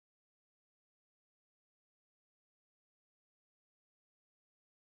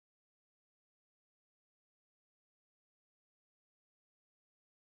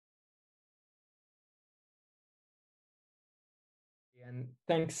And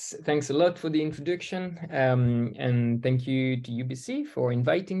thanks a lot for the introduction, and thank you to UBC for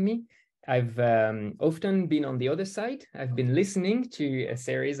inviting me. I've often been on the other side. I've been listening to a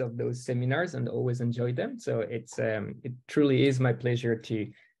series of those seminars and always enjoyed them. So it truly is my pleasure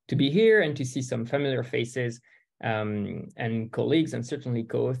to be here and to see some familiar faces and colleagues and certainly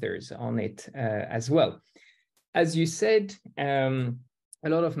co-authors on it as well. As you said, a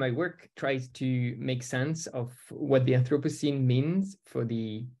lot of my work tries to make sense of what the Anthropocene means for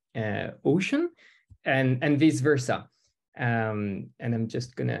the ocean and vice versa. And I'm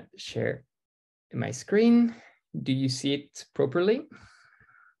just gonna share my screen. Do you see it properly?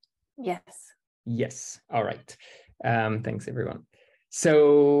 Yes. Yes, all right. Thanks everyone.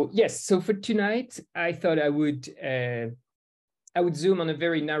 So yes, so for tonight, I thought I would zoom on a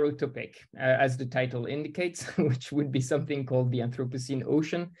very narrow topic, as the title indicates, which would be something called the Anthropocene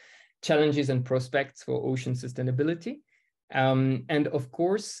Ocean, Challenges and Prospects for Ocean Sustainability. And of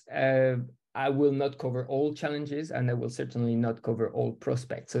course, I will not cover all challenges, and I will certainly not cover all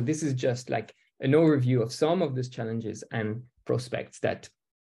prospects. So this is just like an overview of some of those challenges and prospects that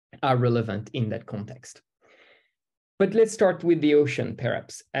are relevant in that context. But let's start with the ocean,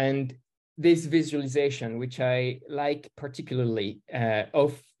 perhaps. And this visualization, which I like particularly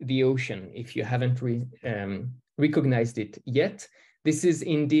of the ocean, if you haven't recognized it yet, this is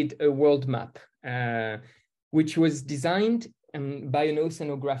indeed a world map, which was designed by an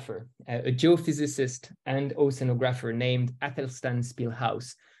oceanographer, a geophysicist and oceanographer named Athelstan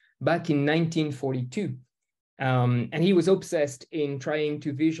Spilhaus back in 1942. And he was obsessed in trying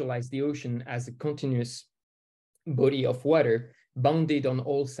to visualize the ocean as a continuous body of water bounded on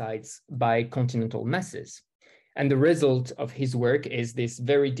all sides by continental masses. And the result of his work is this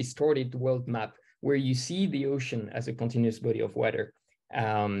very distorted world map where you see the ocean as a continuous body of water,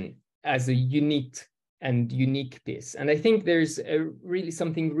 as a unique piece. And I think there's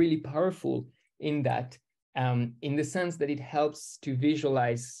something really powerful in that, in the sense that it helps to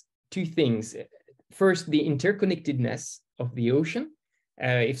visualize two things. First, the interconnectedness of the ocean.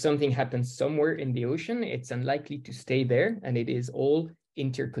 If something happens somewhere in the ocean, it's unlikely to stay there, and it is all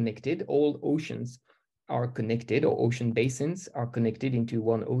interconnected. All oceans are connected, or ocean basins are connected into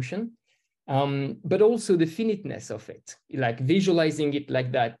one ocean. But also the finiteness of it. Like visualizing it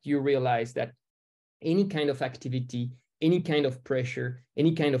like that, you realize that any kind of activity, any kind of pressure,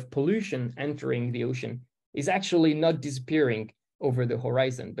 any kind of pollution entering the ocean is actually not disappearing over the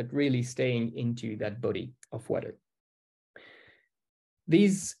horizon, but really staying into that body of water.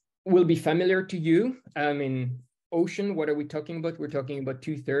 These will be familiar to you. In ocean, what are we talking about? We're talking about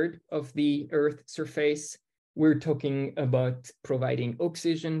 2/3 of the Earth's surface. We're talking about providing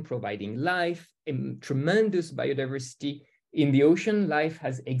oxygen, providing life, tremendous biodiversity in the ocean. Life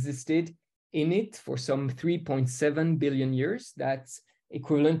has existed in it for some 3.7 billion years. That's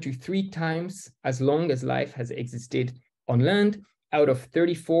equivalent to 3 times as long as life has existed on land. Out of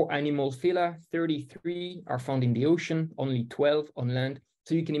 34 animal phyla, 33 are found in the ocean, only 12 on land.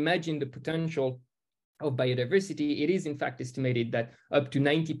 So you can imagine the potential of biodiversity. It is in fact estimated that up to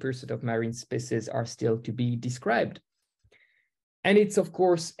 90% of marine species are still to be described. And it's of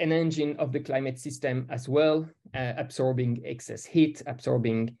course an engine of the climate system as well, absorbing excess heat,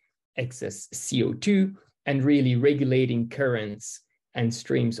 absorbing excess CO2, and really regulating currents and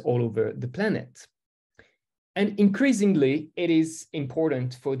streams all over the planet. And increasingly, it is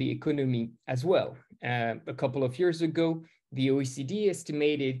important for the economy as well. A couple of years ago, the OECD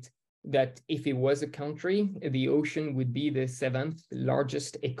estimated that if it was a country, the ocean would be the 7th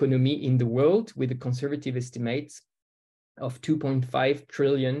largest economy in the world, with a conservative estimate of $2.5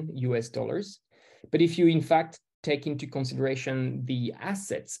 trillion US. But if you in fact take into consideration the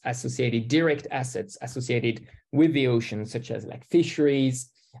assets associated, direct assets associated with the ocean, such as like fisheries,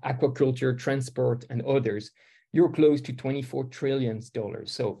 aquaculture, transport, and others, you're close to $24 trillion.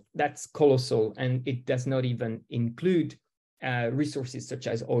 So that's colossal, and it does not even include resources such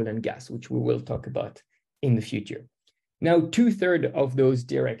as oil and gas, which we will talk about in the future. Now, 2/3 of those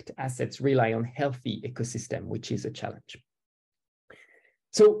direct assets rely on healthy ecosystem, which is a challenge.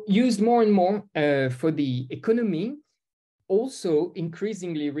 So used more and more for the economy, also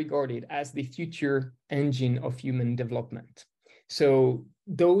increasingly regarded as the future engine of human development. So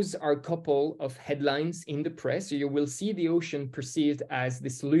those are a couple of headlines in the press. So you will see the ocean perceived as the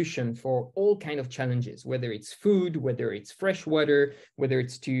solution for all kinds of challenges, whether it's food, whether it's fresh water, whether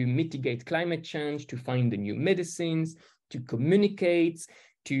it's to mitigate climate change, to find the new medicines, to communicate,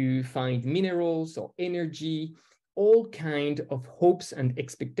 to find minerals or energy. All kinds of hopes and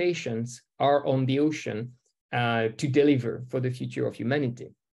expectations are on the ocean to deliver for the future of humanity.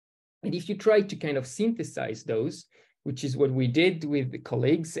 And if you try to kind of synthesize those, which is what we did with the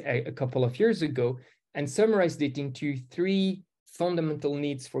colleagues a couple of years ago, and summarized it into three fundamental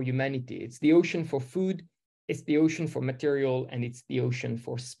needs for humanity. It's the ocean for food, it's the ocean for material, and it's the ocean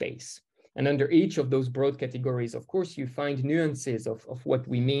for space. And under each of those broad categories, of course, you find nuances of what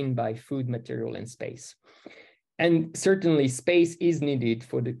we mean by food, material, and space. And certainly space is needed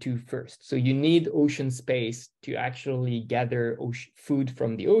for the two first. So you need ocean space to actually gather food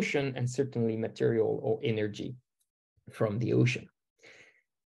from the ocean, and certainly material or energy from the ocean.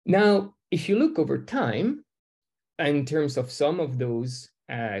 Now, if you look over time, in terms of some of those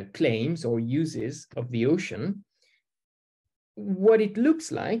claims or uses of the ocean, what it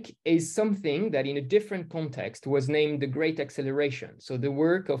looks like is something that in a different context was named the Great Acceleration. So the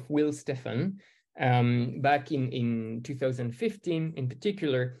work of Will Stephan back in 2015 in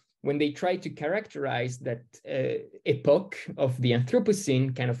particular, when they tried to characterize that epoch of the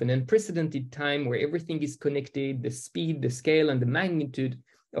Anthropocene, kind of an unprecedented time where everything is connected, the speed, the scale, and the magnitude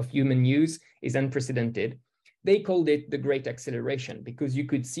of human use is unprecedented. They called it the Great Acceleration because you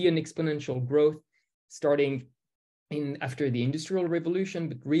could see an exponential growth starting after the Industrial Revolution,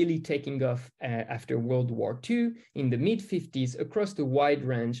 but really taking off after World War II in the mid-50s across the wide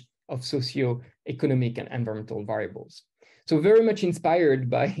range of socio-economic and environmental variables. So very much inspired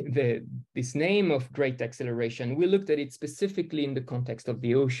by this name of Great Acceleration, we looked at it specifically in the context of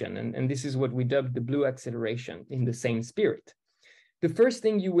the ocean, and this is what we dubbed the Blue Acceleration in the same spirit. The first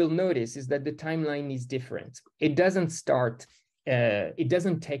thing you will notice is that the timeline is different. It doesn't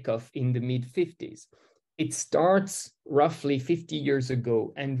take off in the mid-50s. It starts roughly 50 years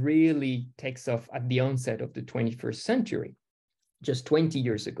ago and really takes off at the onset of the 21st century, just 20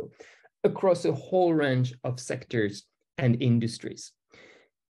 years ago, across a whole range of sectors and industries.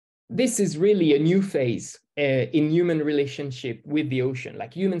 This is really a new phase in human relationship with the ocean.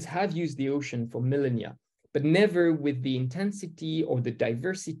 Like, humans have used the ocean for millennia, but never with the intensity or the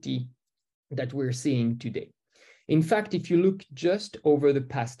diversity that we're seeing today. In fact, if you look just over the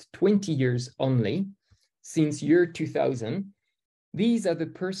past 20 years only, since year 2000, these are the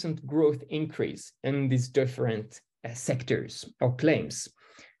percent growth increase in these different sectors or claims.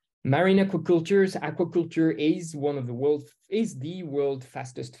 Marine aquaculture is the world's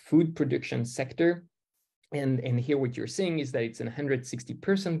fastest food production sector. And here what you're seeing is that it's an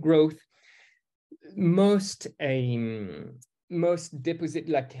 160% growth. Most deposit,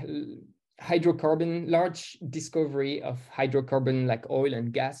 like hydrocarbon, large discovery of hydrocarbon like oil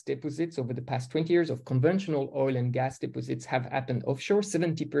and gas deposits over the past 20 years of conventional oil and gas deposits have happened offshore.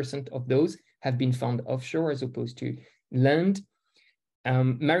 70% of those have been found offshore as opposed to land.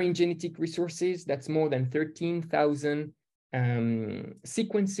 Marine genetic resources, that's more than 13,000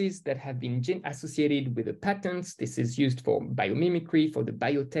 sequences that have been associated with the patents. This is used for biomimicry, for the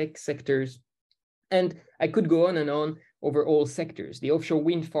biotech sectors. And I could go on and on over all sectors. The offshore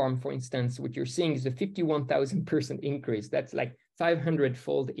wind farm, for instance, what you're seeing is a 51,000% increase. That's like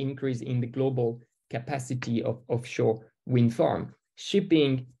 500-fold increase in the global capacity of offshore wind farm.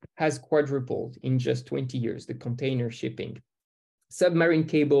 Shipping has quadrupled in just 20 years, the container shipping. Submarine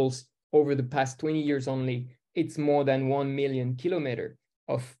cables, over the past 20 years only, it's more than 1 million kilometers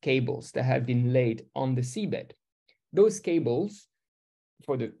of cables that have been laid on the seabed. Those cables,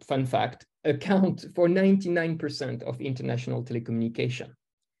 for the fun fact, account for 99% of international telecommunication.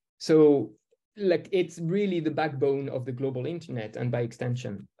 So, like, it's really the backbone of the global internet and by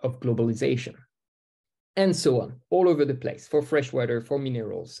extension of globalization. And so on, all over the place, for freshwater, for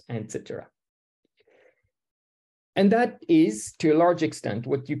minerals, etc. And that is, to a large extent,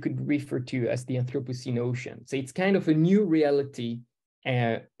 what you could refer to as the Anthropocene Ocean. So it's kind of a new reality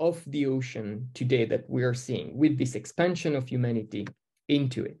of the ocean today that we are seeing with this expansion of humanity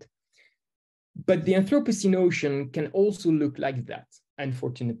into it. But the Anthropocene Ocean can also look like that,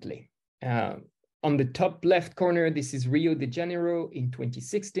 unfortunately. On the top left corner, this is Rio de Janeiro in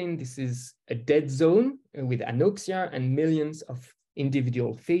 2016. This is a dead zone with anoxia and millions of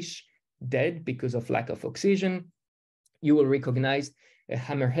individual fish dead because of lack of oxygen. You will recognize a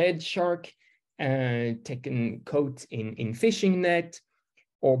hammerhead shark taken caught in fishing net,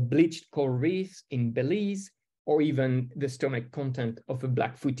 or bleached coral reefs in Belize, or even the stomach content of a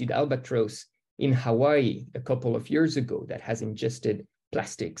black-footed albatross in Hawaii a couple of years ago that has ingested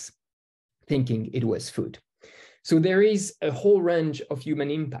plastics, thinking it was food. So there is a whole range of human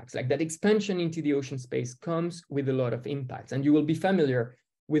impacts. Like, that expansion into the ocean space comes with a lot of impacts, and you will be familiar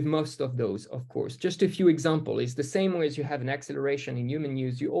with most of those, of course. Just a few examples. It's the same way as you have an acceleration in human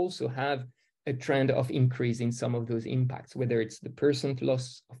use, you also have a trend of increase in some of those impacts, whether it's the percent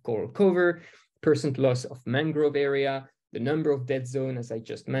loss of coral cover, percent loss of mangrove area, the number of dead zones, as I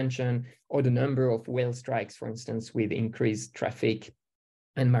just mentioned, or the number of whale strikes, for instance, with increased traffic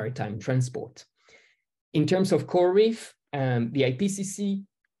and maritime transport. In terms of coral reef, the IPCC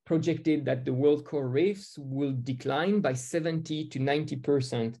projected that the world coral reefs will decline by 70 to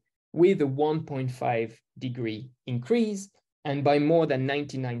 90% with a 1.5 degree increase, and by more than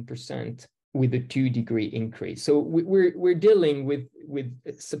 99% with a 2-degree increase. So we're dealing with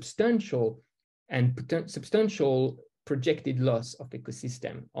substantial projected loss of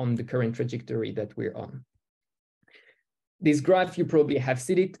ecosystem on the current trajectory that we're on. This graph, you probably have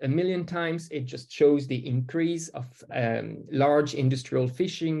seen it a million times. It just shows the increase of large industrial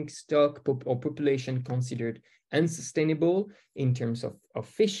fishing stock or population considered unsustainable in terms of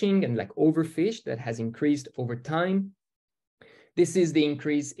fishing and like overfish that has increased over time. This is the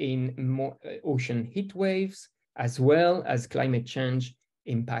increase in more ocean heat waves, as well as climate change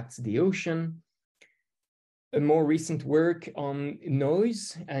impacts the ocean. A more recent work on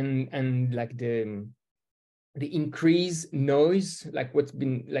noise and like the increased noise, like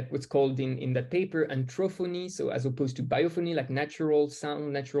what's called in that paper anthrophony. So as opposed to biophony, like natural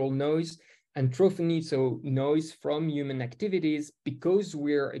sound, natural noise, anthrophony, so noise from human activities. Because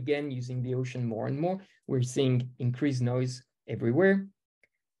we're again using the ocean more and more, we're seeing increased noise everywhere.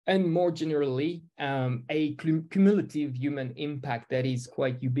 And more generally, a cumulative human impact that is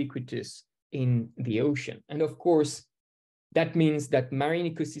quite ubiquitous in the ocean. And of course, that means that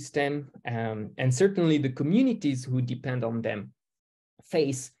marine ecosystem and certainly the communities who depend on them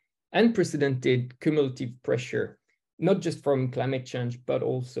face unprecedented cumulative pressure, not just from climate change, but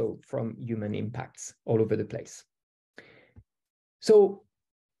also from human impacts all over the place. So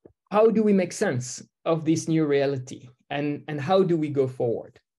how do we make sense of this new reality, and how do we go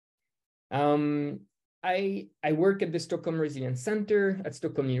forward? I work at the Stockholm Resilience Center at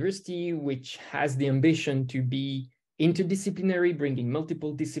Stockholm University, which has the ambition to be interdisciplinary, bringing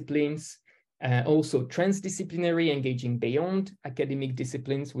multiple disciplines, also transdisciplinary, engaging beyond academic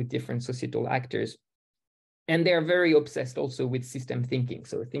disciplines with different societal actors. And they are very obsessed also with system thinking,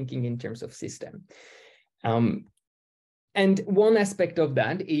 so thinking in terms of system. And one aspect of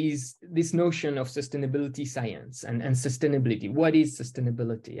that is this notion of sustainability science and sustainability. What is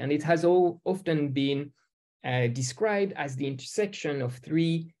sustainability? And it has often been described as the intersection of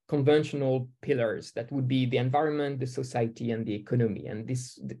three conventional pillars that would be the environment, the society, and the economy. And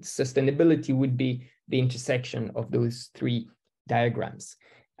this sustainability would be the intersection of those three diagrams.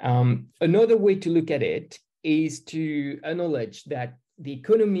 Another way to look at it is to acknowledge that the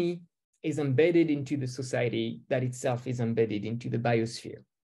economy is embedded into the society that itself is embedded into the biosphere.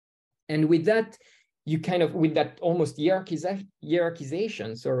 And with that, you kind of, with that almost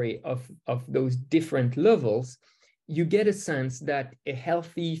hierarchization, of those different levels, you get a sense that a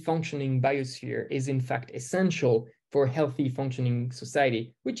healthy functioning biosphere is in fact essential for a healthy functioning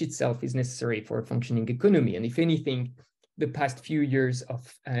society, which itself is necessary for a functioning economy. And if anything, the past few years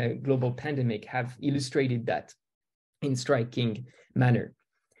of global pandemic have illustrated that in striking manner.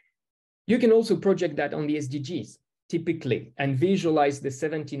 You can also project that on the SDGs, typically, and visualize the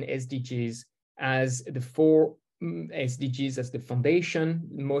 17 SDGs as the 4 SDGs as the foundation,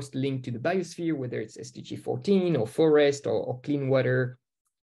 most linked to the biosphere, whether it's SDG 14 or forest or clean water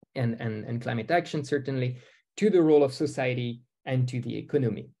and climate action, certainly, to the role of society and to the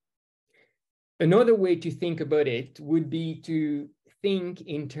economy. Another way to think about it would be to think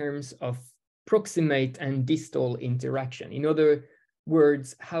in terms of proximate and distal interaction. In other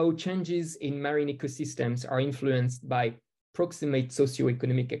words, how changes in marine ecosystems are influenced by proximate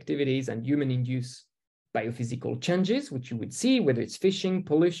socioeconomic activities and human-induced biophysical changes, which you would see, whether it's fishing,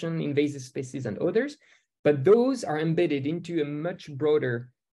 pollution, invasive species, and others. But those are embedded into a much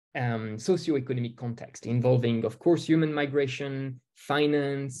broader socioeconomic context involving, of course, human migration,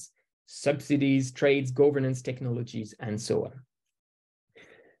 finance, subsidies, trades, governance, technologies, and so on.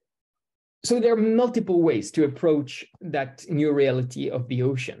 So there are multiple ways to approach that new reality of the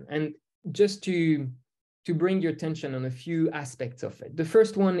ocean. And just to bring your attention on a few aspects of it. The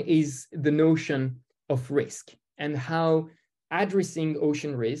first one is the notion of risk and how addressing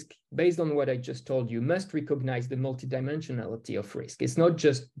ocean risk, based on what I just told you, must recognize the multidimensionality of risk. It's not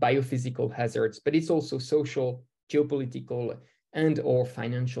just biophysical hazards, but it's also social, geopolitical, and/or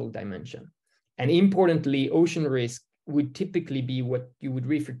financial dimension. And importantly, ocean risk would typically be what you would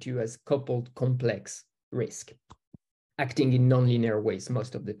refer to as coupled complex risk, acting in nonlinear ways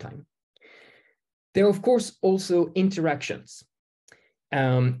most of the time. There are, of course, also interactions.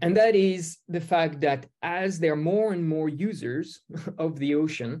 And that is the fact that as there are more and more users of the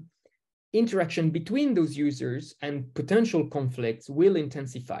ocean, interaction between those users and potential conflicts will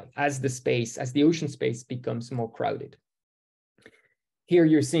intensify as the ocean space becomes more crowded. Here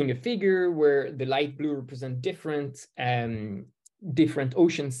you're seeing a figure where the light blue represent different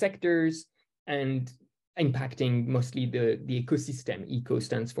ocean sectors and impacting mostly the ecosystem. Eco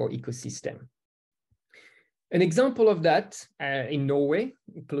stands for ecosystem. An example of that in Norway,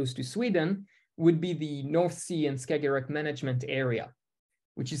 close to Sweden, would be the North Sea and Skagerrak management area,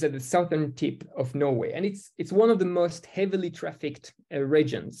 which is at the southern tip of Norway. And it's one of the most heavily trafficked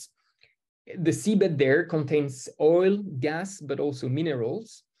regions. The seabed there contains oil, gas, but also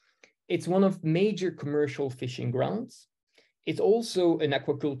minerals. It's one of major commercial fishing grounds. It's also an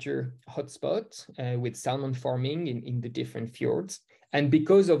aquaculture hotspot with salmon farming in the different fjords. And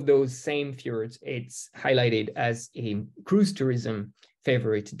because of those same fjords, it's highlighted as a cruise tourism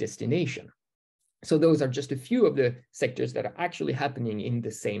favorite destination. So those are just a few of the sectors that are actually happening in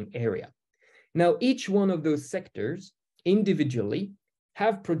the same area. Now, each one of those sectors individually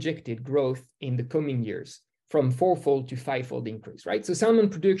have projected growth in the coming years from 4-fold to 5-fold increase, right? So salmon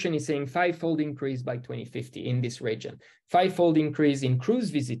production is saying 5-fold increase by 2050 in this region, 5-fold increase in cruise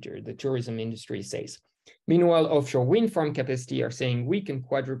visitor, the tourism industry says. Meanwhile, offshore wind farm capacity are saying we can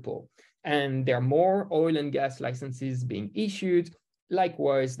quadruple, and there are more oil and gas licenses being issued.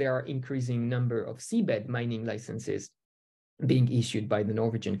 Likewise, there are increasing number of seabed mining licenses being issued by the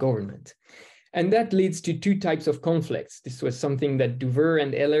Norwegian government. And that leads to two types of conflicts. This was something that Duver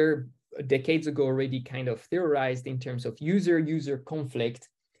and Eller decades ago already kind of theorized in terms of user-user conflict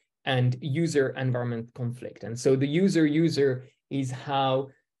and user-environment conflict. And so the user-user is how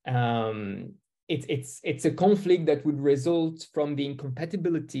it's a conflict that would result from the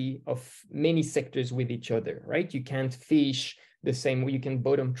incompatibility of many sectors with each other, right? You can't fish the same way, you can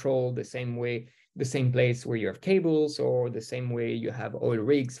bottom troll the same way, the same place where you have cables, or the same way you have oil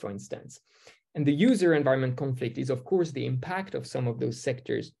rigs, for instance. And the user environment conflict is, of course, the impact of some of those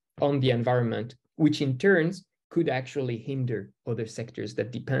sectors on the environment, which in turn could actually hinder other sectors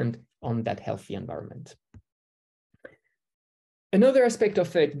that depend on that healthy environment. Another aspect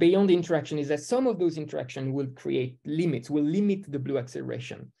of it beyond the interaction is that some of those interactions will create limits, will limit the blue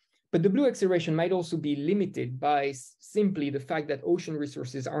acceleration. But the blue acceleration might also be limited by simply the fact that ocean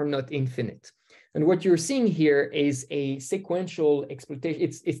resources are not infinite. And what you're seeing here is a sequential exploitation.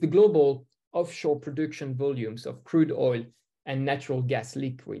 It's the global offshore production volumes of crude oil and natural gas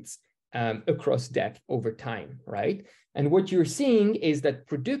liquids across depth over time, right? And what you're seeing is that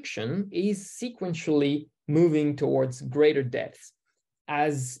production is sequentially moving towards greater depths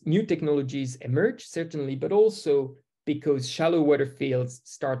as new technologies emerge, certainly, but also because shallow water fields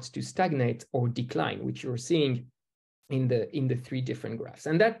starts to stagnate or decline, which you're seeing in the three different graphs.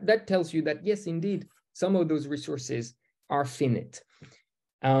 And that tells you that, yes, indeed, some of those resources are finite.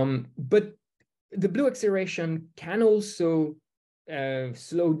 But the blue acceleration can also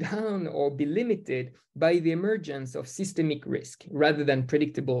slow down or be limited by the emergence of systemic risk rather than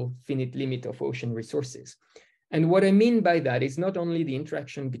predictable finite limit of ocean resources. And what I mean by that is not only the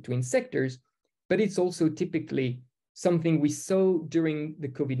interaction between sectors, but it's also typically something we saw during the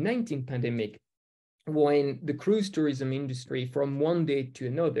COVID-19 pandemic, when the cruise tourism industry from one day to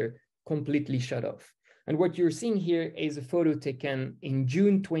another completely shut off. And what you're seeing here is a photo taken in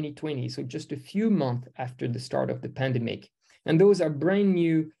June 2020, so just a few months after the start of the pandemic. And those are brand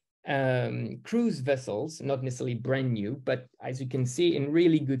new cruise vessels, not necessarily brand new, but as you can see, in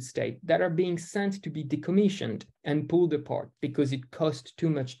really good state, that are being sent to be decommissioned and pulled apart because it cost too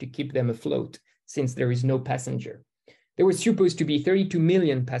much to keep them afloat since there is no passenger. There was supposed to be 32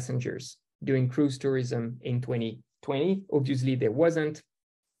 million passengers doing cruise tourism in 2020. Obviously, there wasn't.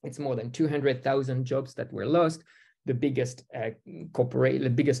 It's more than 200,000 jobs that were lost. The biggest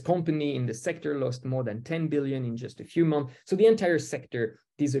company in the sector lost more than 10 billion in just a few months. So the entire sector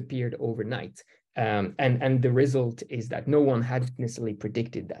disappeared overnight. And the result is that no one had necessarily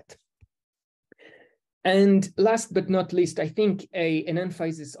predicted that. And last but not least, I think an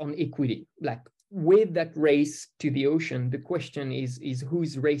emphasis on equity. Like with that race to the ocean, the question is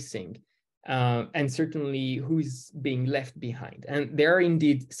who's racing? And certainly who's being left behind. And there are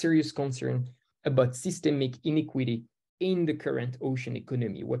indeed serious concerns about systemic inequity in the current ocean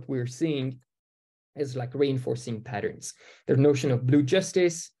economy. What we're seeing is like reinforcing patterns. The notion of blue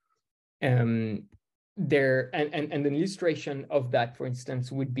justice, and an illustration of that, for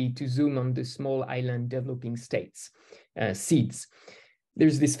instance, would be to zoom on the small island developing states, SEEDs.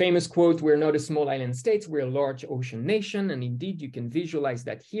 There's this famous quote, "We're not a small island state, we're a large ocean nation." And indeed, you can visualize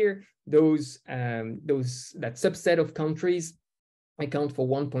that here. That subset of countries account for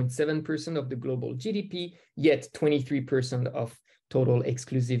 1.7% of the global GDP, yet 23% of total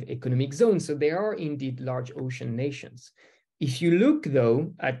exclusive economic zones. So they are indeed large ocean nations. If you look,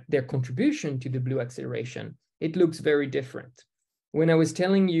 though, at their contribution to the blue acceleration, it looks very different. When I was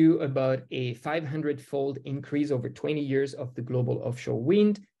telling you about a 500-fold increase over 20 years of the global offshore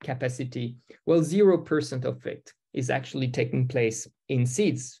wind capacity, well, 0% of it is actually taking place in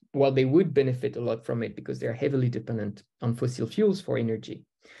seeds, while they would benefit a lot from it because they're heavily dependent on fossil fuels for energy.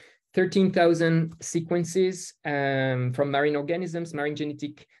 13,000 sequences from marine organisms, marine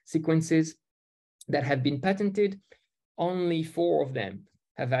genetic sequences that have been patented. Only 4 of them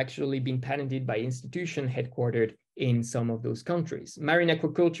have actually been patented by institutions headquartered in some of those countries. Marine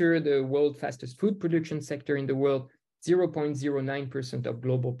aquaculture, the world's fastest food production sector in the world, 0.09% of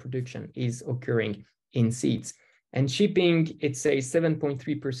global production is occurring in seeds. And shipping, it says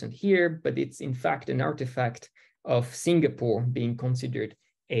 7.3% here, but it's in fact an artifact of Singapore being considered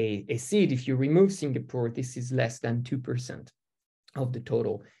a seed. If you remove Singapore, this is less than 2% of the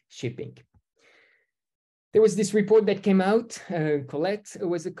total shipping. There was this report that came out, Colette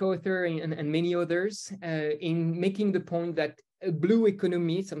was a co-author and many others, in making the point that a blue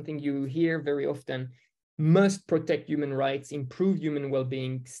economy, something you hear very often, must protect human rights, improve human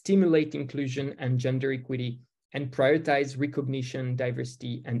well-being, stimulate inclusion and gender equity, and prioritize recognition,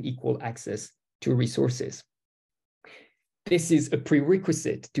 diversity, and equal access to resources. This is a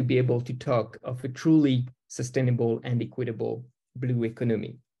prerequisite to be able to talk of a truly sustainable and equitable blue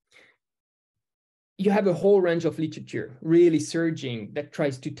economy. You have a whole range of literature really surging that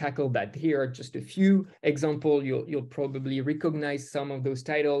tries to tackle that. Here are just a few examples. You'll probably recognize some of those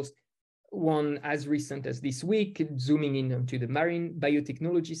titles. One as recent as this week, zooming in onto the marine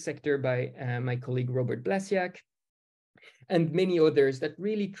biotechnology sector by my colleague Robert Blasiak, and many others that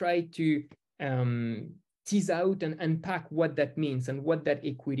really try to tease out and unpack what that means and what that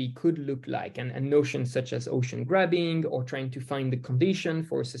equity could look like, and notions such as ocean grabbing or trying to find the condition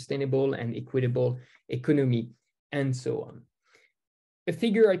for a sustainable and equitable economy, and so on. A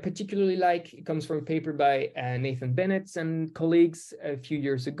figure I particularly like comes from a paper by Nathan Bennett and colleagues a few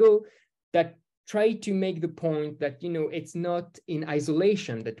years ago that try to make the point that, you know, it's not in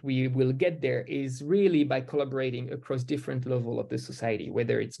isolation that we will get there, is really by collaborating across different levels of the society,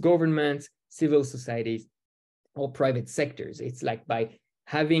 whether it's governments, civil societies, or private sectors. It's like by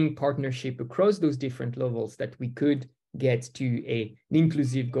having partnership across those different levels that we could get to an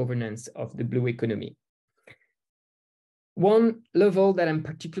inclusive governance of the blue economy. One level that I'm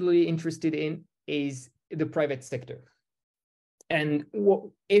particularly interested in is the private sector. And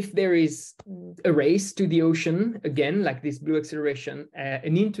if there is a race to the ocean, again, like this blue acceleration,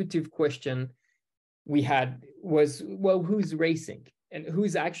 an intuitive question we had was, well, who's racing and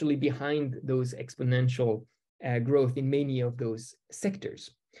who's actually behind those exponential growth in many of those sectors?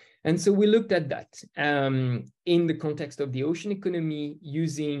 And so we looked at that in the context of the ocean economy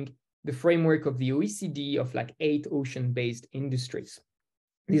using the framework of the OECD of like 8 ocean-based industries.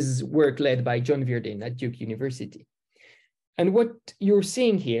 This is work led by John Virden at Duke University. And what you're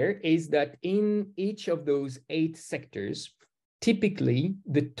seeing here is that in each of those 8 sectors, typically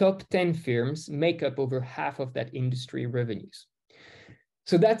the top 10 firms make up over half of that industry revenues.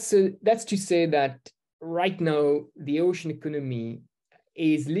 So that's to say that right now, the ocean economy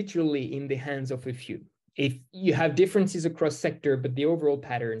is literally in the hands of a few. If you have differences across sector, but the overall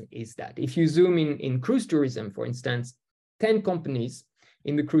pattern is that. If you zoom in cruise tourism, for instance, 10 companies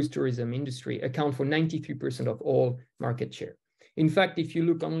in the cruise tourism industry account for 93% of all market share. In fact, if you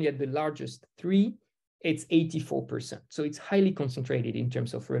look only at the largest 3, it's 84%. So it's highly concentrated in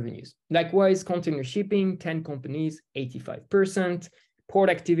terms of revenues. Likewise, container shipping, 10 companies, 85%.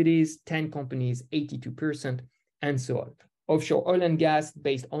 Port activities, 10 companies, 82%, and so on. Offshore oil and gas,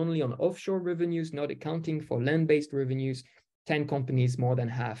 based only on offshore revenues, not accounting for land-based revenues, 10 companies, more than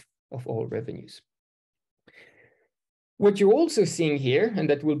half of all revenues. What you're also seeing here, and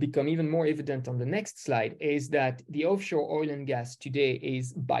that will become even more evident on the next slide, is that the offshore oil and gas today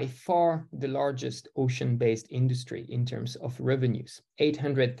is by far the largest ocean-based industry in terms of revenues,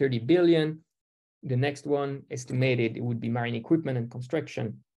 830 billion. The next one estimated it would be marine equipment and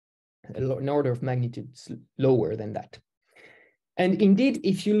construction, an order of magnitude lower than that. And indeed,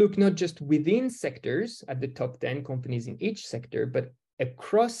 if you look not just within sectors at the top 10 companies in each sector, but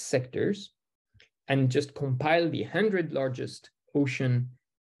across sectors, and just compile the 100 largest ocean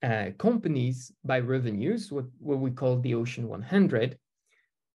companies by revenues, what we call the Ocean 100,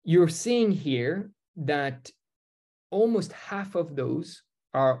 you're seeing here that almost half of those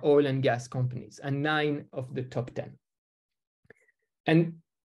are oil and gas companies, and 9 of the top 10. And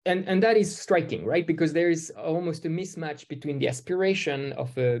that is striking, right? Because there is almost a mismatch between the aspiration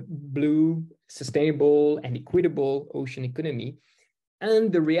of a blue, sustainable, and equitable ocean economy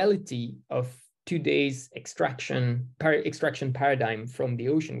and the reality of today's extraction paradigm from the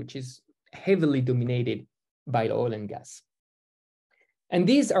ocean, which is heavily dominated by oil and gas. And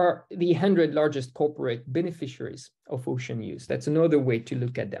these are the 100 largest corporate beneficiaries of ocean use. That's another way to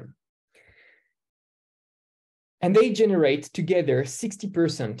look at them. And they generate together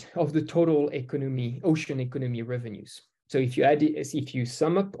 60% of the total economy, ocean economy revenues. So if you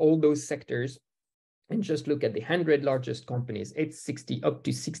sum up all those sectors and just look at the 100 largest companies, it's up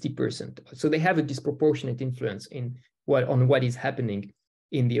to 60%. So they have a disproportionate influence on what is happening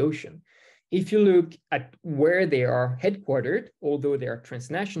in the ocean. If you look at where they are headquartered, although they are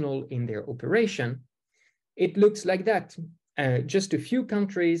transnational in their operation, it looks like that. Just a few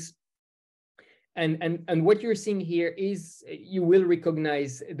countries. And what you're seeing here is, you will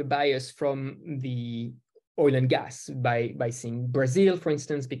recognize the bias from the oil and gas by seeing Brazil, for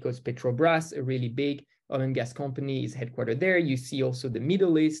instance, because Petrobras, a really big oil and gas company, is headquartered there. You see also the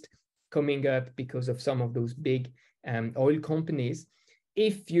Middle East coming up because of some of those big oil companies.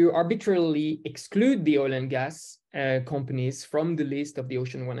 If you arbitrarily exclude the oil and gas companies from the list of the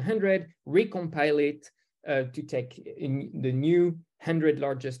Ocean 100, recompile it to take in the new 100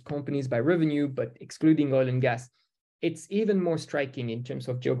 largest companies by revenue, but excluding oil and gas, it's even more striking in terms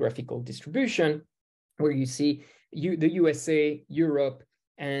of geographical distribution, where you see the USA, Europe,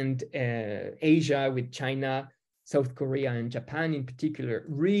 and Asia, with China, South Korea, and Japan in particular,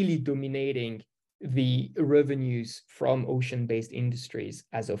 really dominating the revenues from ocean-based industries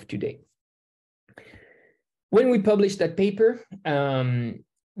as of today. When we published that paper,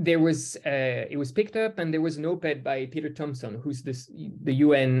 it was picked up, and there was an op-ed by Peter Thompson, who's the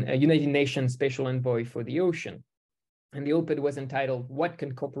United Nations Special Envoy for the Ocean. And the op-ed was entitled, "What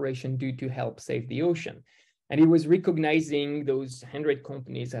Can Cooperation Do to Help Save the Ocean?" And he was recognizing those 100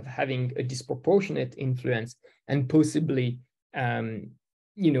 companies as having a disproportionate influence, and possibly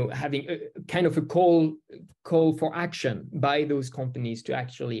having a kind of a call for action by those companies to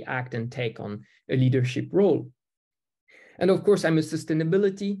actually act and take on a leadership role. And of course, I'm a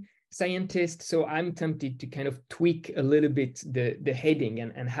sustainability scientist, so I'm tempted to kind of tweak a little bit the heading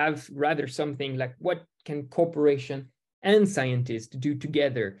and have rather something like, what can corporation and scientists do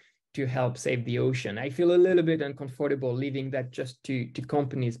together to help save the ocean? I feel a little bit uncomfortable leaving that just to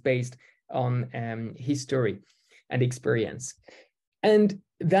companies based on history and experience. And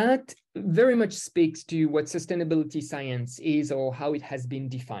that very much speaks to what sustainability science is, or how it has been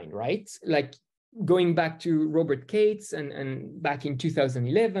defined, right? Like going back to Robert Cates and back in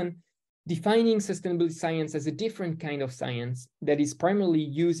 2011, defining sustainability science as a different kind of science that is primarily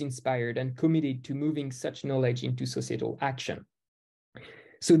use-inspired and committed to moving such knowledge into societal action.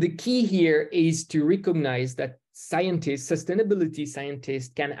 So the key here is to recognize that sustainability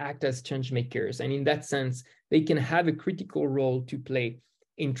scientists can act as change makers. And in that sense, they can have a critical role to play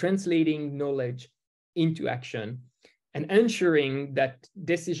in translating knowledge into action and ensuring that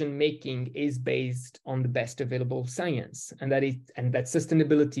decision-making is based on the best available science, and that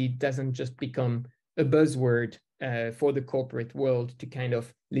sustainability doesn't just become a buzzword for the corporate world to kind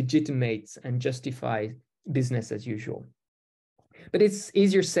of legitimate and justify business as usual. But it's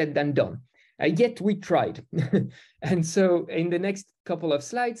easier said than done. Yet we tried. And so in the next couple of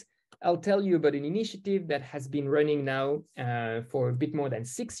slides, I'll tell you about an initiative that has been running now for a bit more than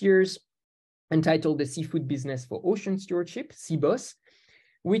 6 years, entitled the Seafood Business for Ocean Stewardship, SeaBOS,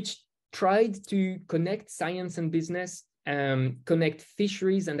 which tried to connect science and business, connect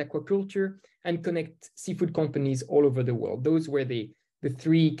fisheries and aquaculture, and connect seafood companies all over the world. Those were the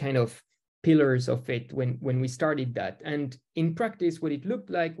three kind of pillars of it when we started that. And in practice, what it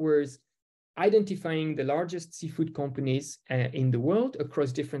looked like was identifying the largest seafood companies in the world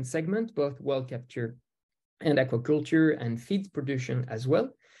across different segments, both wild capture and aquaculture and feed production as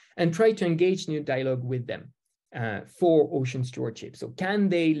well, and try to engage new dialogue with them for ocean stewardship. So can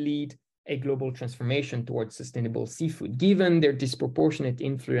they lead a global transformation towards sustainable seafood? Given their disproportionate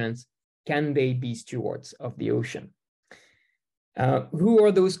influence, can they be stewards of the ocean? Who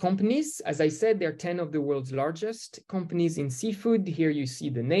are those companies? As I said, there are 10 of the world's largest companies in seafood. Here you see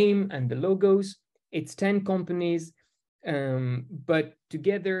the name and the logos. It's 10 companies, but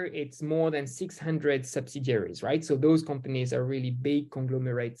together it's more than 600 subsidiaries, right? So those companies are really big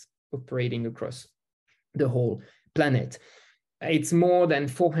conglomerates operating across the whole planet. It's more than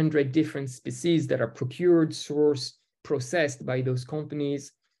 400 different species that are procured, sourced, processed by those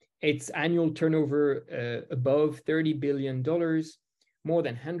companies. Its annual turnover above $30 billion, more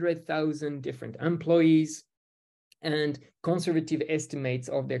than 100,000 different employees, and conservative estimates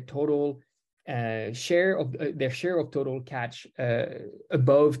of their total share of total catch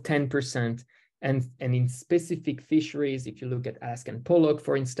above 10%. And in specific fisheries, if you look at Alaskan pollock,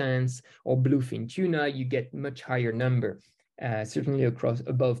 for instance, or bluefin tuna, you get much higher number, certainly across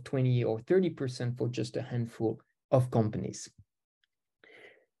above 20 or 30% for just a handful of companies.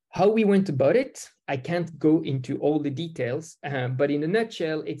 How we went about it, I can't go into all the details, but in a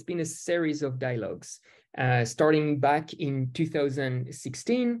nutshell, it's been a series of dialogues, starting back in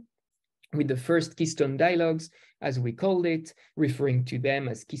 2016 with the first Keystone Dialogues, as we called it, referring to them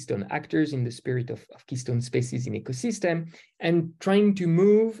as Keystone actors in the spirit of Keystone species in ecosystem, and trying to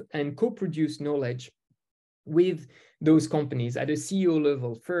move and co-produce knowledge with those companies at a CEO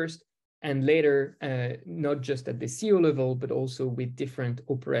level first, and later, not just at the CEO level, but also with different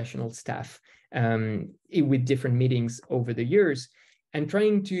operational staff, with different meetings over the years, and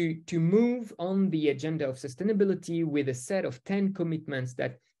trying to move on the agenda of sustainability with a set of 10 commitments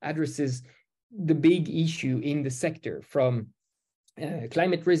that addresses the big issue in the sector, from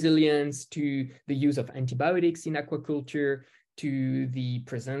climate resilience to the use of antibiotics in aquaculture, to the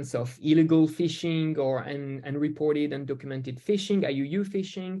presence of illegal fishing or unreported, undocumented fishing, IUU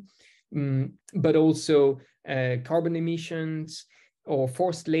fishing, but also carbon emissions or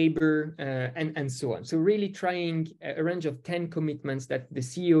forced labor, and so on. So really trying a range of 10 commitments that the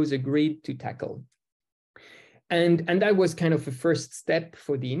CEOs agreed to tackle. And that was kind of a first step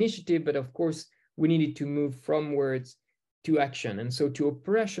for the initiative, but of course, we needed to move from words to action. And so to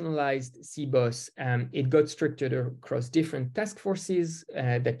operationalize CBOS, it got structured across different task forces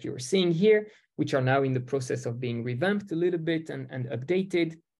that you're seeing here, which are now in the process of being revamped a little bit and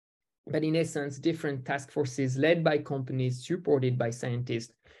updated. But in essence, different task forces led by companies, supported by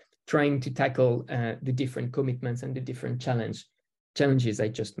scientists, trying to tackle the different commitments and the different challenges I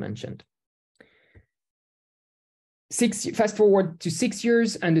just mentioned. Fast forward to 6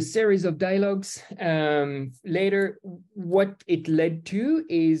 years and a series of dialogues. Later, what it led to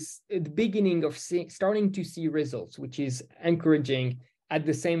is the beginning of starting to see results, which is encouraging at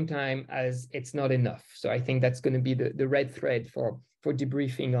the same time as it's not enough. So I think that's going to be the red thread for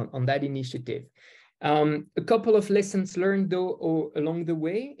debriefing on that initiative. A couple of lessons learned, though, along the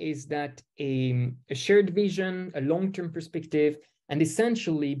way is that a shared vision, a long-term perspective, and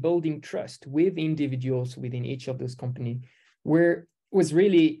essentially building trust with individuals within each of those companies was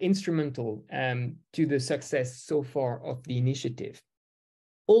really instrumental to the success so far of the initiative.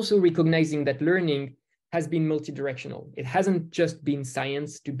 Also recognizing that learning has been multidirectional. It hasn't just been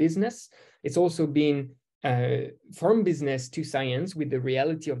science to business. It's also been from business to science with the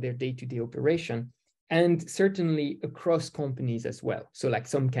reality of their day-to-day operation, and certainly across companies as well. So like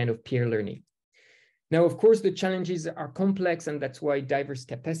some kind of peer learning. Now, of course, the challenges are complex, and that's why diverse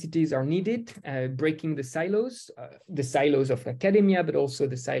capacities are needed, breaking the silos of academia, but also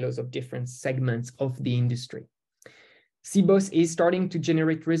the silos of different segments of the industry. CBOS is starting to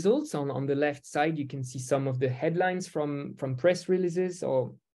generate results. On the left side, you can see some of the headlines from press releases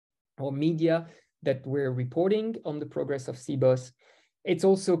or media that we're reporting on the progress of CBOS. It's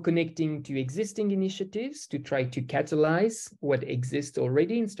also connecting to existing initiatives to try to catalyze what exists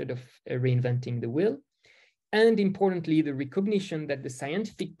already instead of reinventing the wheel. And importantly, the recognition that the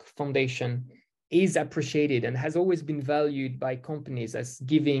scientific foundation is appreciated and has always been valued by companies as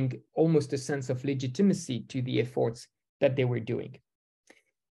giving almost a sense of legitimacy to the efforts that they were doing.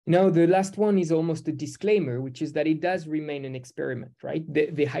 Now, the last one is almost a disclaimer, which is that it does remain an experiment, right?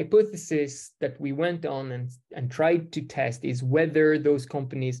 The hypothesis that we went on and tried to test is whether those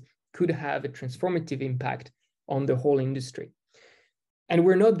companies could have a transformative impact on the whole industry. And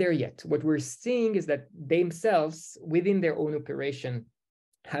we're not there yet. What we're seeing is that they themselves, within their own operation,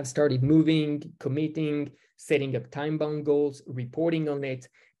 have started moving, committing, setting up time-bound goals, reporting on it.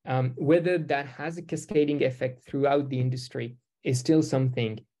 Whether that has a cascading effect throughout the industry is still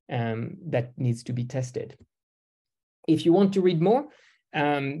something that needs to be tested. If you want to read more,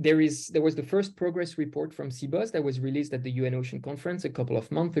 there was the first progress report from CBOS that was released at the UN Ocean Conference a couple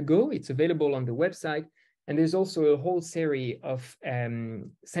of months ago. It's available on the website. And there's also a whole series of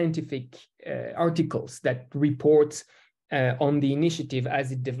scientific articles that report on the initiative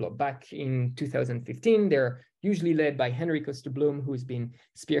as it developed. Back in 2015, they're usually led by Henrik Osterblom, who's been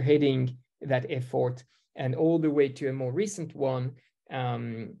spearheading that effort, and all the way to a more recent one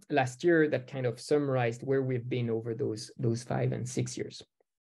last year that kind of summarized where we've been over those 5 and 6 years.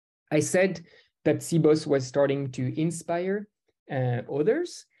 I said that CBOS was starting to inspire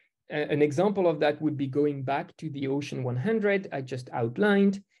others. An example of that would be going back to the Ocean 100 I just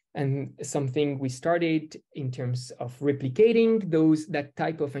outlined, and something we started in terms of replicating that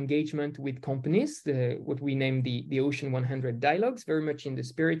type of engagement with companies, what we named the Ocean 100 dialogues, very much in the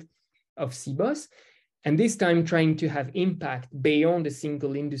spirit of CBOS. And this time trying to have impact beyond a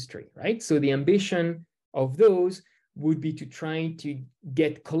single industry, right? So the ambition of those would be to try to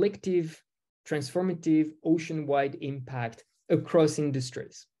get collective, transformative, ocean-wide impact across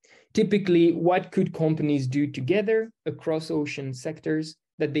industries. Typically, what could companies do together across ocean sectors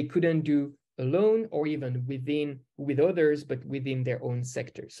that they couldn't do alone or even with others, but within their own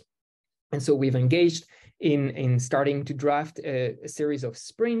sectors. And so we've engaged in starting to draft a series of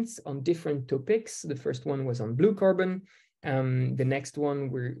sprints on different topics. The first one was on blue carbon. The next one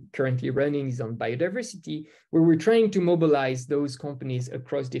we're currently running is on biodiversity, where we're trying to mobilize those companies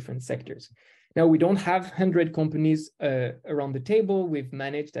across different sectors. Now, we don't have 100 companies around the table. We've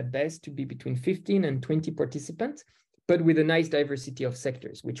managed at best to be between 15 and 20 participants, but with a nice diversity of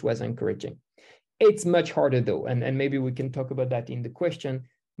sectors, which was encouraging. It's much harder though, and maybe we can talk about that in the question,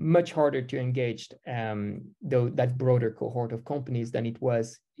 much harder to engage though that broader cohort of companies than it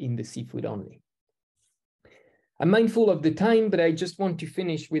was in the seafood only. I'm mindful of the time, but I just want to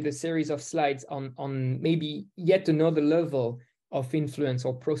finish with a series of slides on maybe yet another level of influence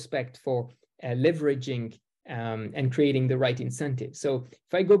or prospect for leveraging and creating the right incentives. So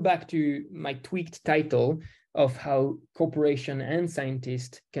if I go back to my tweaked title of how corporation and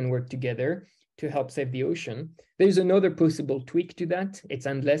scientists can work together to help save the ocean, there's another possible tweak to that. It's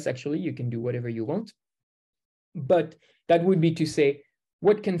endless, actually. You can do whatever you want. But that would be to say,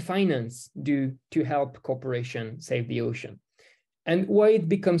 what can finance do to help corporation save the ocean? And why it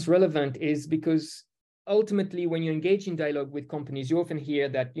becomes relevant is because ultimately, when you engage in dialogue with companies, you often hear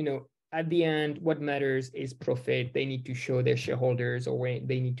that, at the end, what matters is profit. They need to show their shareholders, or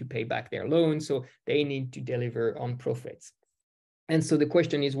they need to pay back their loans, so they need to deliver on profits. And so the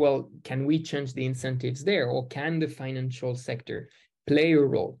question is, well, can we change the incentives there, or can the financial sector play a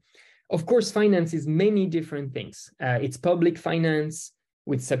role? Of course, finance is many different things. It's public finance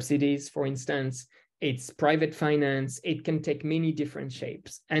with subsidies, for instance. It's private finance. It can take many different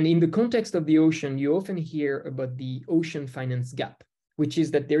shapes. And in the context of the ocean, you often hear about the ocean finance gap, which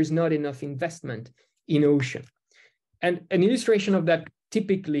is that there is not enough investment in ocean. And an illustration of that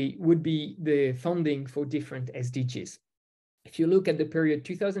typically would be the funding for different SDGs. If you look at the period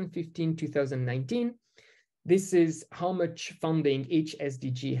 2015-2019, this is how much funding each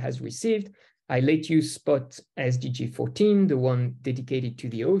SDG has received. I let you spot SDG 14, the one dedicated to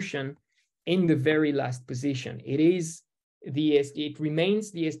the ocean, in the very last position. It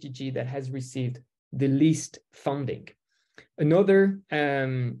remains the SDG that has received the least funding. Another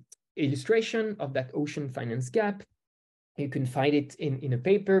illustration of that ocean finance gap, you can find it in a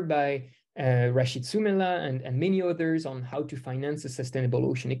paper by Rashid Soumela and many others on how to finance a sustainable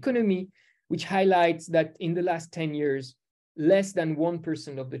ocean economy, which highlights that in the last 10 years, less than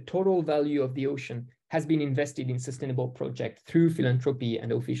 1% of the total value of the ocean has been invested in sustainable projects through philanthropy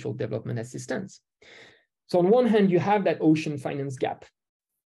and official development assistance. So on one hand, you have that ocean finance gap.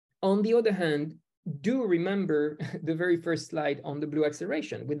 On the other hand, do remember the very first slide on the blue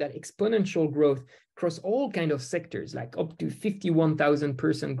acceleration with that exponential growth across all kinds of sectors, like up to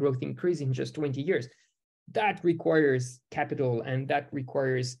 51,000% growth increase in just 20 years. That requires capital and that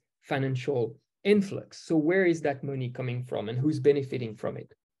requires financial influx. So where is that money coming from and who's benefiting from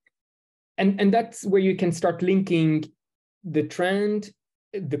it? And that's where you can start linking the trend,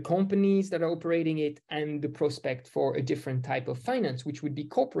 the companies that are operating it, and the prospect for a different type of finance, which would be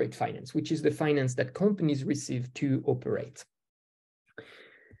corporate finance, which is the finance that companies receive to operate.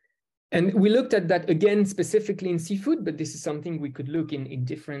 And we looked at that again specifically in seafood, but this is something we could look in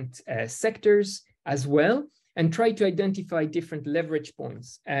different sectors as well, and try to identify different leverage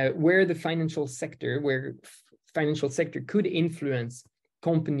points where the financial sector could influence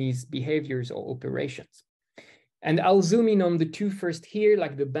companies' behaviors or operations. And I'll zoom in on the two first here,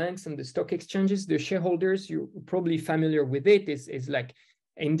 like the banks and the stock exchanges. The shareholders, you're probably familiar with it, is like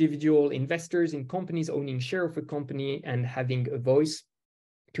individual investors in companies owning share of a company and having a voice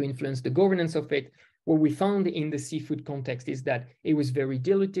to influence the governance of it. What we found in the seafood context is that it was very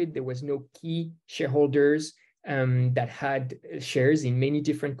diluted. There was no key shareholders that had shares in many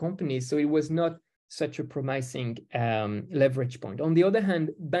different companies. So it was not such a promising leverage point. On the other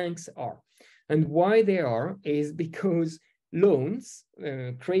hand, banks are. And why they are is because loans,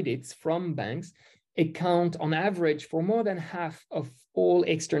 credits from banks, account on average for more than half of all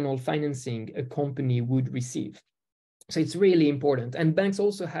external financing a company would receive. So it's really important. And banks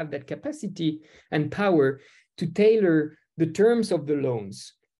also have that capacity and power to tailor the terms of the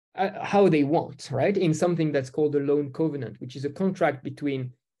loans how they want, right? In something that's called a loan covenant, which is a contract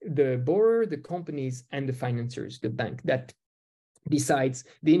between the borrower, the companies, and the financiers, the bank, that decides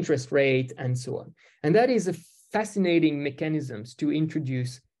the interest rate and so on. And that is a fascinating mechanism to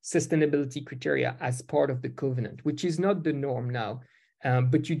introduce sustainability criteria as part of the covenant, which is not the norm now,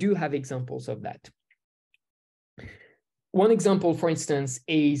 but you do have examples of that. One example, for instance,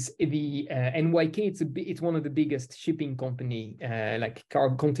 is the NYK. It's one of the biggest shipping company, like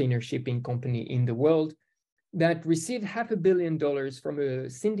car container shipping company in the world. that received $500 million from a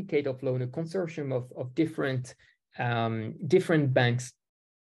syndicate of loan, a consortium of different banks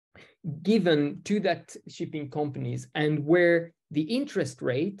given to that shipping companies, and where the interest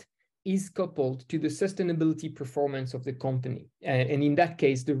rate is coupled to the sustainability performance of the company. And in that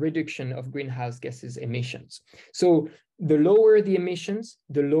case, the reduction of greenhouse gases emissions. So the lower the emissions,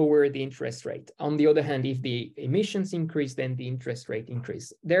 the lower the interest rate. On the other hand, if the emissions increase, then the interest rate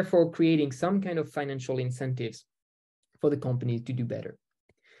increase, therefore creating some kind of financial incentives for the companies to do better.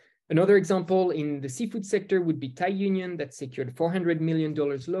 Another example in the seafood sector would be Thai Union that secured $400 million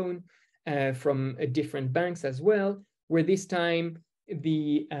loan from different banks as well, where this time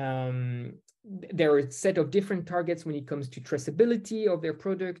there are a set of different targets when it comes to traceability of their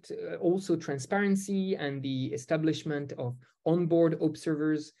product, also transparency and the establishment of onboard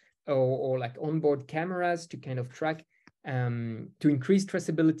observers or like onboard cameras to kind of track, to increase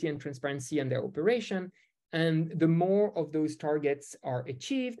traceability and transparency in their operation. And the more of those targets are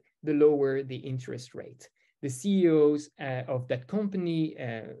achieved, the lower the interest rate. The CEOs of that company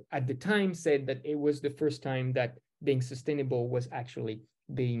at the time said that it was the first time that being sustainable was actually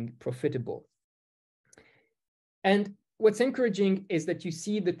being profitable. And what's encouraging is that you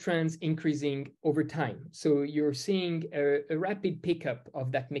see the trends increasing over time. So you're seeing a rapid pickup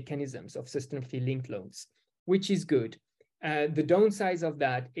of that mechanisms of sustainability linked loans, which is good. The downside of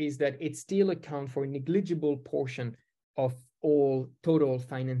that is that it still accounts for a negligible portion of all total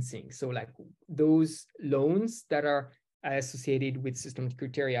financing. So like those loans that are associated with sustainability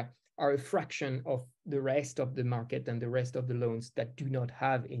criteria are a fraction of the rest of the market and the rest of the loans that do not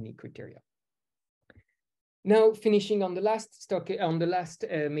have any criteria. Now, finishing on the last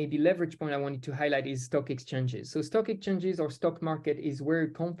maybe leverage point I wanted to highlight is stock exchanges. So stock exchanges or stock market is where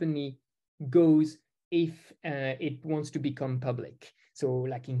a company goes if it wants to become public. So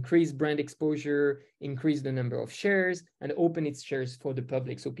like increase brand exposure, increase the number of shares, and open its shares for the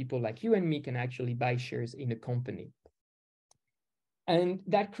public. So people like you and me can actually buy shares in a company. And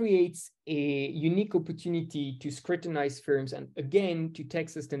that creates a unique opportunity to scrutinize firms and again, to take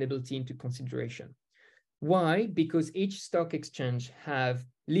sustainability into consideration. Why? Because each stock exchange have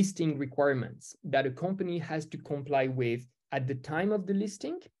listing requirements that a company has to comply with at the time of the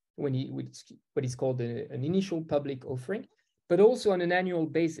listing, when what is called an initial public offering, but also on an annual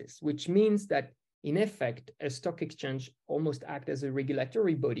basis, which means that in effect, a stock exchange almost acts as a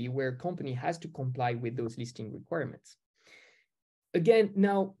regulatory body where a company has to comply with those listing requirements. Again,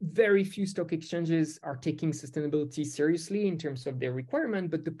 now very few stock exchanges are taking sustainability seriously in terms of their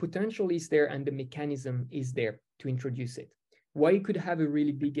requirement, but the potential is there and the mechanism is there to introduce it. Why it could have a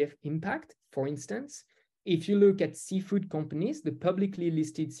really big impact, for instance, if you look at seafood companies, the publicly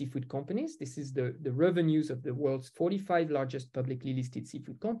listed seafood companies, this is the revenues of the world's 45 largest publicly listed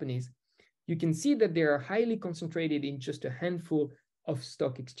seafood companies, you can see that they are highly concentrated in just a handful of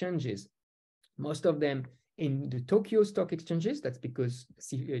stock exchanges. Most of them in the Tokyo stock exchanges, that's because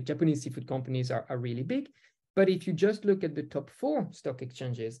Japanese seafood companies are really big. But if you just look at the top 4 stock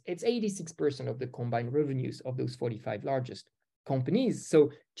exchanges, it's 86% of the combined revenues of those 45 largest companies. So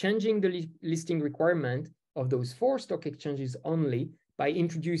changing the listing requirement of those 4 stock exchanges only by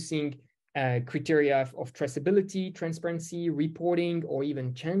introducing criteria of traceability, transparency, reporting, or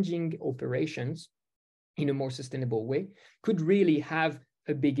even changing operations in a more sustainable way could really have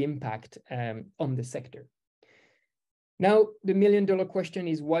a big impact on the sector. Now, the million-dollar question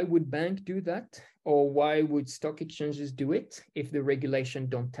is, why would banks do that? Or why would stock exchanges do it if the regulation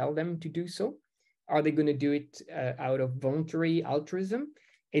don't tell them to do so? Are they going to do it out of voluntary altruism?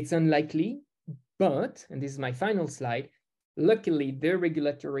 It's unlikely, but, and this is my final slide, luckily, the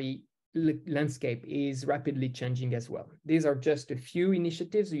regulatory landscape is rapidly changing as well. These are just a few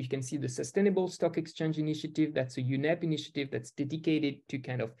initiatives. You can see the Sustainable Stock Exchange Initiative. That's a UNEP initiative that's dedicated to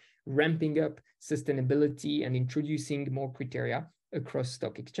kind of ramping up sustainability and introducing more criteria across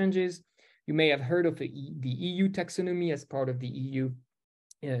stock exchanges. You may have heard of the EU taxonomy as part of the EU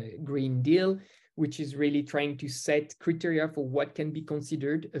Green Deal, which is really trying to set criteria for what can be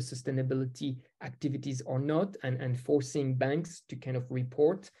considered a sustainability activities or not, and forcing banks to kind of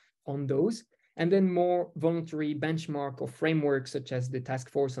report on those. And then more voluntary benchmark or frameworks such as the Task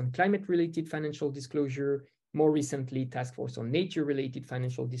Force on Climate-Related Financial Disclosure, more recently, Task Force on Nature-Related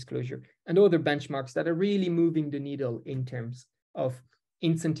Financial Disclosure, and other benchmarks that are really moving the needle in terms of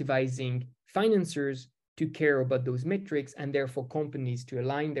incentivizing financiers to care about those metrics and therefore companies to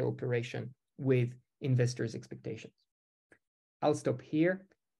align their operation with investors' expectations. I'll stop here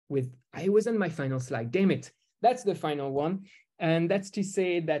with, I was on my final slide, damn it. That's the final one. And that's to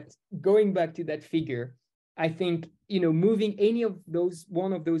say that going back to that figure, I think, moving any of those,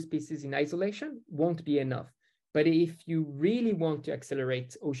 one of those pieces in isolation won't be enough. But if you really want to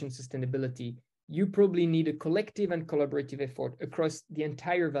accelerate ocean sustainability, you probably need a collective and collaborative effort across the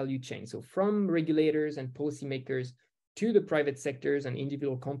entire value chain. So from regulators and policymakers to the private sectors and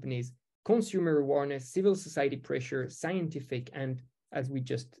individual companies, consumer awareness, civil society pressure, scientific, and as we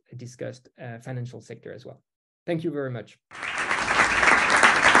just discussed, financial sector as well. Thank you very much.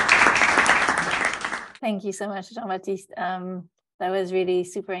 Thank you so much, Jean-Baptiste. That was really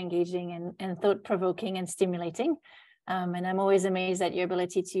super engaging and thought-provoking and stimulating. And I'm always amazed at your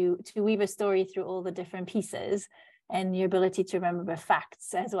ability to weave a story through all the different pieces and your ability to remember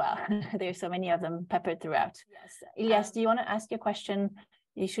facts as well. There's so many of them peppered throughout. Yes. Ilyas, do you want to ask your question?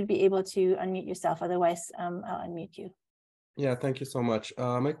 You should be able to unmute yourself. Otherwise, I'll unmute you. Yeah, thank you so much.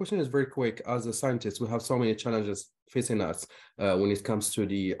 My question is very quick. As a scientist, we have so many challenges facing us when it comes to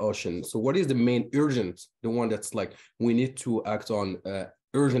the ocean. So what is the main urgent, the one that's like we need to act on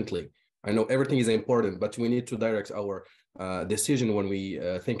urgently? I know everything is important, but we need to direct our decision when we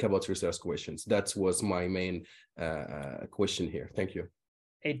think about research questions. That was my main question here. Thank you.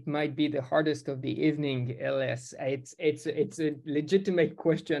 It might be the hardest of the evening, Elias. It's a legitimate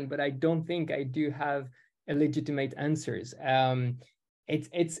question, but I don't think I do have a legitimate answers.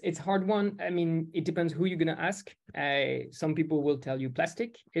 It's hard one. I mean, it depends who you're gonna ask. Some people will tell you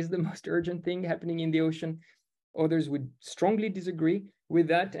plastic is the most urgent thing happening in the ocean. Others would strongly disagree with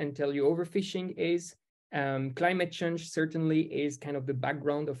that and tell you overfishing is. Climate change certainly is kind of the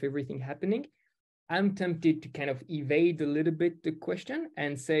background of everything happening. I'm tempted to kind of evade a little bit the question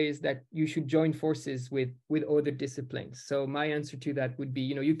and say is that you should join forces with other disciplines. So my answer to that would be,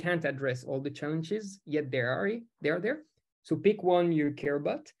 you can't address all the challenges, yet they are there. So pick one you care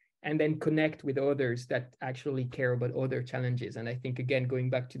about and then connect with others that actually care about other challenges. And I think, again, going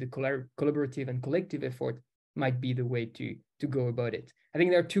back to the collaborative and collective effort might be the way to go about it. I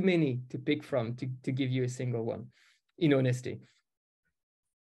think there are too many to pick from to give you a single one, in honesty.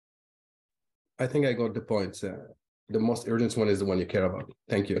 I think I got the point. The most urgent one is the one you care about.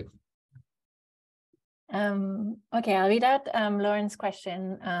 Thank you. Okay, I'll read out Lauren's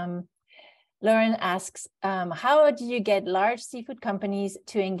question. Lauren asks, how do you get large seafood companies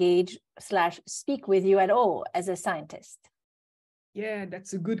to engage / speak with you at all as a scientist? Yeah,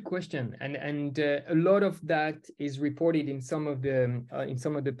 that's a good question, and a lot of that is reported in some of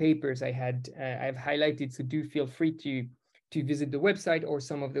the papers I've highlighted. So do feel free to visit the website or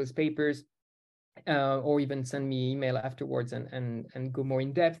some of those papers, or even send me an email afterwards and go more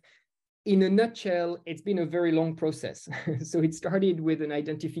in depth. In a nutshell, it's been a very long process. So it started with an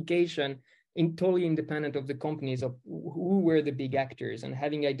identification totally independent of the companies of who were the big actors, and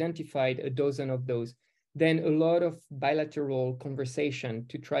having identified a dozen of those, then a lot of bilateral conversation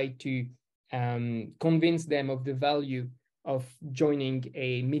to try to convince them of the value of joining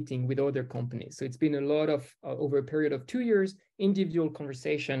a meeting with other companies. So it's been a lot of, over a period of 2 years, individual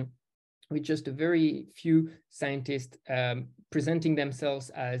conversation with just a very few scientists presenting themselves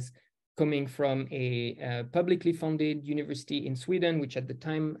as coming from a publicly funded university in Sweden, which at the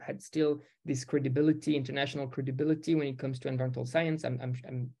time had still this credibility, international credibility when it comes to environmental science. I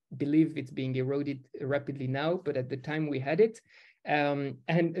believe it's being eroded rapidly now, but at the time we had it.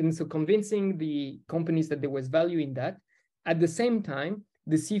 And so convincing the companies that there was value in that. At the same time,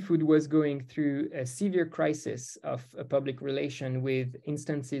 the seafood was going through a severe crisis of public relation with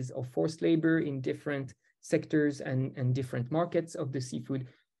instances of forced labor in different sectors and different markets of the seafood,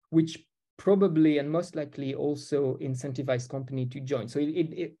 which probably and most likely also incentivized company to join. So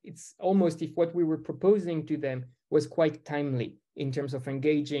it's almost if what we were proposing to them was quite timely in terms of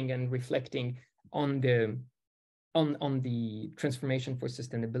engaging and reflecting on the transformation for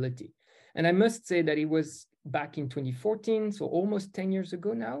sustainability. And I must say that it was back in 2014, so almost 10 years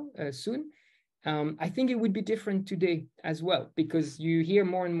ago now, soon. I think it would be different today as well, because you hear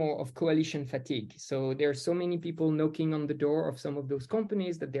more and more of coalition fatigue. So there are so many people knocking on the door of some of those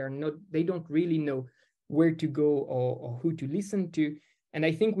companies that they don't really know where to go or who to listen to. And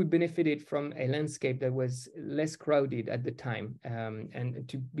I think we benefited from a landscape that was less crowded at the time, and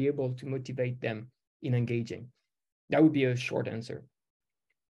to be able to motivate them in engaging. That would be a short answer.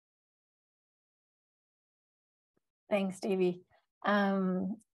 Thanks, Davy.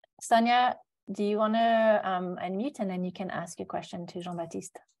 Sonia, do you want to unmute and then you can ask your question to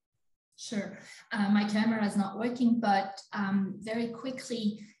Jean-Baptiste? Sure. My camera is not working, but very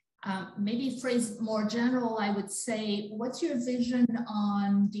quickly, maybe phrase more general, I would say, what's your vision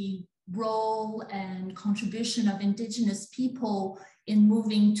on the role and contribution of indigenous people in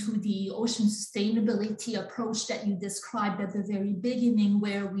moving to the ocean sustainability approach that you described at the very beginning,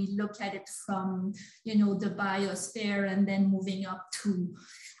 where we look at it from, you know, the biosphere and then moving up to,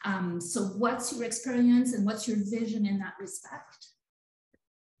 so what's your experience and what's your vision in that respect?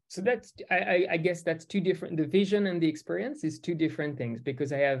 So that's, I guess that's two different, the vision and the experience is two different things,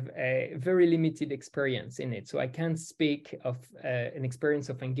 because I have a very limited experience in it. So I can't speak of an experience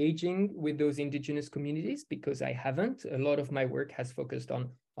of engaging with those indigenous communities, because I haven't. A lot of my work has focused on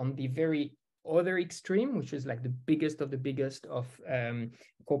the very other extreme, which is like the biggest of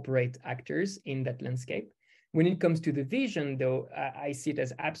corporate actors in that landscape. When it comes to the vision, though, I see it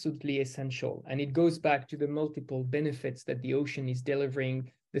as absolutely essential. And it goes back to the multiple benefits that the ocean is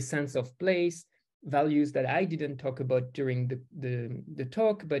delivering, the sense of place, values that I didn't talk about during the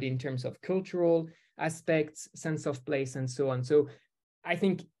talk, but in terms of cultural aspects, sense of place, and so on. So I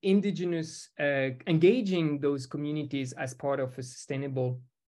think indigenous, engaging those communities as part of a sustainable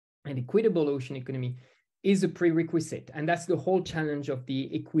and equitable ocean economy is a prerequisite. And that's the whole challenge of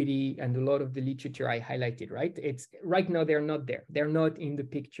the equity and a lot of the literature I highlighted, right? It's right now, they're not there. They're not in the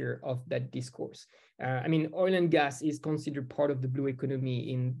picture of that discourse. I mean, oil and gas is considered part of the blue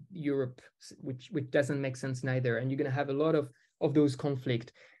economy in Europe, which doesn't make sense neither. And you're going to have a lot of those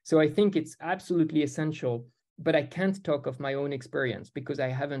conflicts. So I think it's absolutely essential, but I can't talk of my own experience because I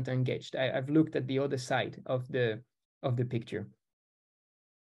haven't engaged. I've looked at the other side of the picture.